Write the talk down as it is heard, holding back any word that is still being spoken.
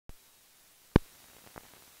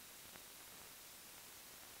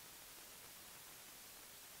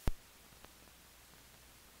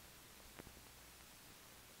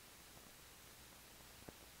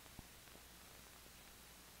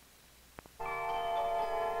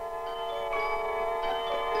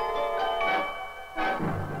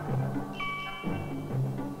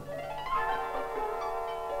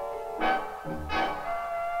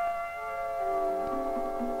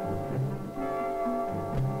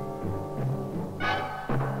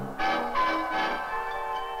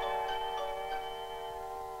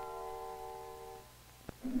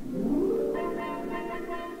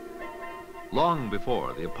Long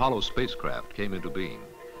before the Apollo spacecraft came into being,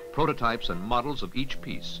 prototypes and models of each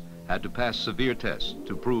piece had to pass severe tests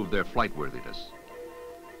to prove their flight worthiness.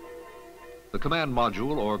 The command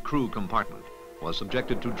module or crew compartment was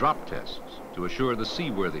subjected to drop tests to assure the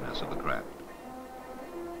seaworthiness of the craft,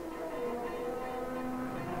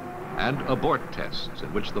 and abort tests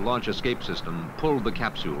in which the launch escape system pulled the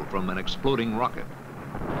capsule from an exploding rocket.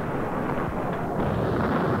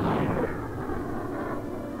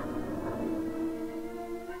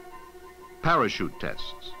 Parachute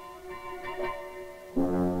tests.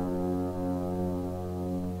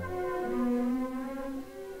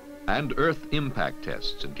 And Earth impact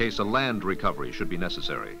tests in case a land recovery should be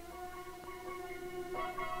necessary.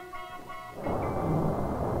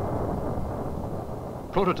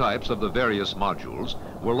 Prototypes of the various modules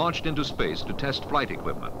were launched into space to test flight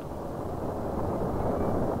equipment.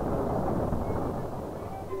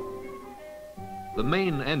 The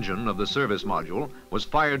main engine of the service module was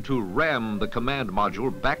fired to ram the command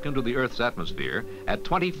module back into the Earth's atmosphere at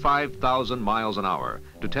 25,000 miles an hour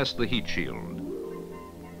to test the heat shield.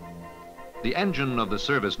 The engine of the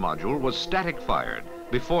service module was static fired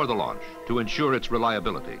before the launch to ensure its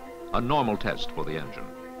reliability, a normal test for the engine.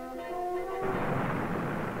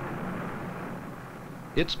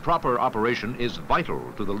 Its proper operation is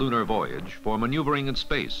vital to the lunar voyage for maneuvering in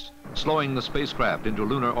space, slowing the spacecraft into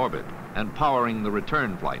lunar orbit, and powering the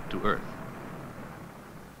return flight to Earth.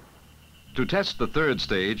 To test the third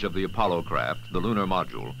stage of the Apollo craft, the Lunar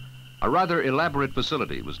Module, a rather elaborate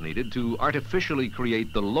facility was needed to artificially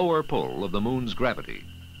create the lower pull of the moon's gravity.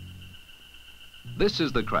 This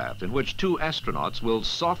is the craft in which two astronauts will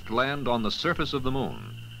soft land on the surface of the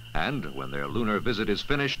moon, and when their lunar visit is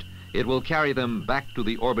finished, it will carry them back to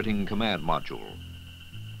the orbiting command module.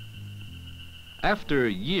 After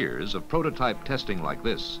years of prototype testing like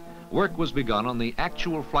this, work was begun on the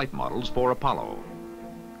actual flight models for Apollo.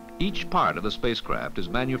 Each part of the spacecraft is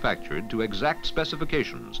manufactured to exact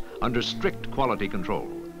specifications under strict quality control.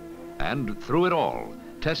 And through it all,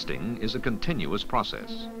 testing is a continuous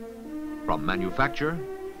process. From manufacture,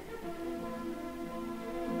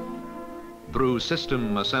 through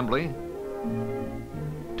system assembly,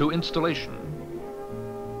 to installation,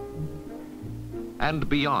 and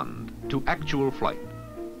beyond to actual flight.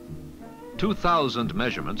 2,000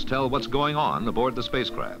 measurements tell what's going on aboard the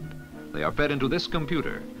spacecraft. They are fed into this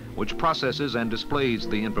computer, which processes and displays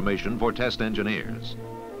the information for test engineers.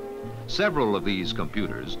 Several of these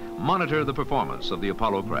computers monitor the performance of the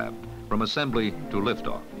Apollo craft from assembly to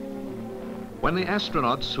liftoff. When the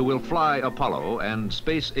astronauts who will fly Apollo and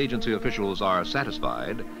space agency officials are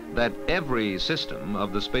satisfied that every system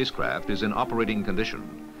of the spacecraft is in operating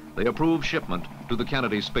condition, they approve shipment to the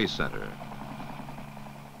Kennedy Space Center.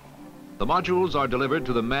 The modules are delivered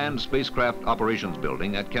to the Manned Spacecraft Operations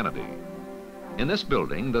Building at Kennedy. In this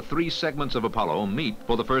building, the three segments of Apollo meet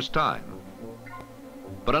for the first time.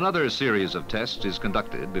 But another series of tests is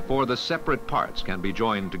conducted before the separate parts can be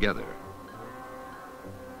joined together.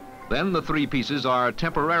 Then the three pieces are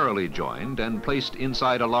temporarily joined and placed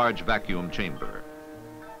inside a large vacuum chamber.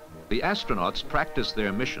 The astronauts practice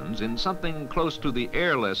their missions in something close to the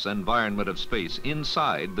airless environment of space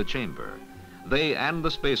inside the chamber. They and the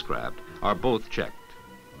spacecraft are both checked.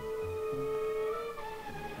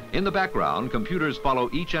 In the background, computers follow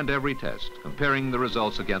each and every test, comparing the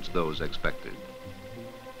results against those expected.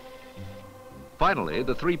 Finally,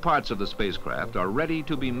 the three parts of the spacecraft are ready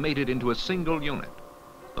to be mated into a single unit.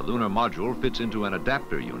 The Lunar Module fits into an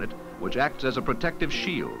adapter unit, which acts as a protective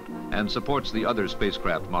shield and supports the other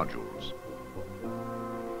spacecraft modules.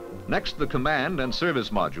 Next, the command and service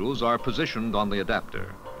modules are positioned on the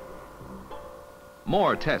adapter.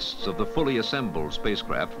 More tests of the fully assembled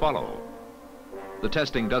spacecraft follow. The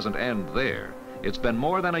testing doesn't end there. It's been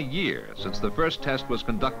more than a year since the first test was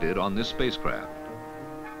conducted on this spacecraft.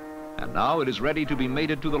 And now it is ready to be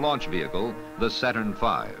mated to the launch vehicle, the Saturn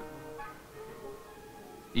V.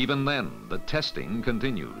 Even then, the testing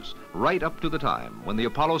continues, right up to the time when the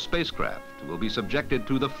Apollo spacecraft will be subjected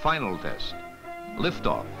to the final test,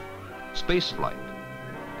 liftoff, spaceflight,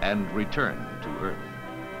 and return to Earth.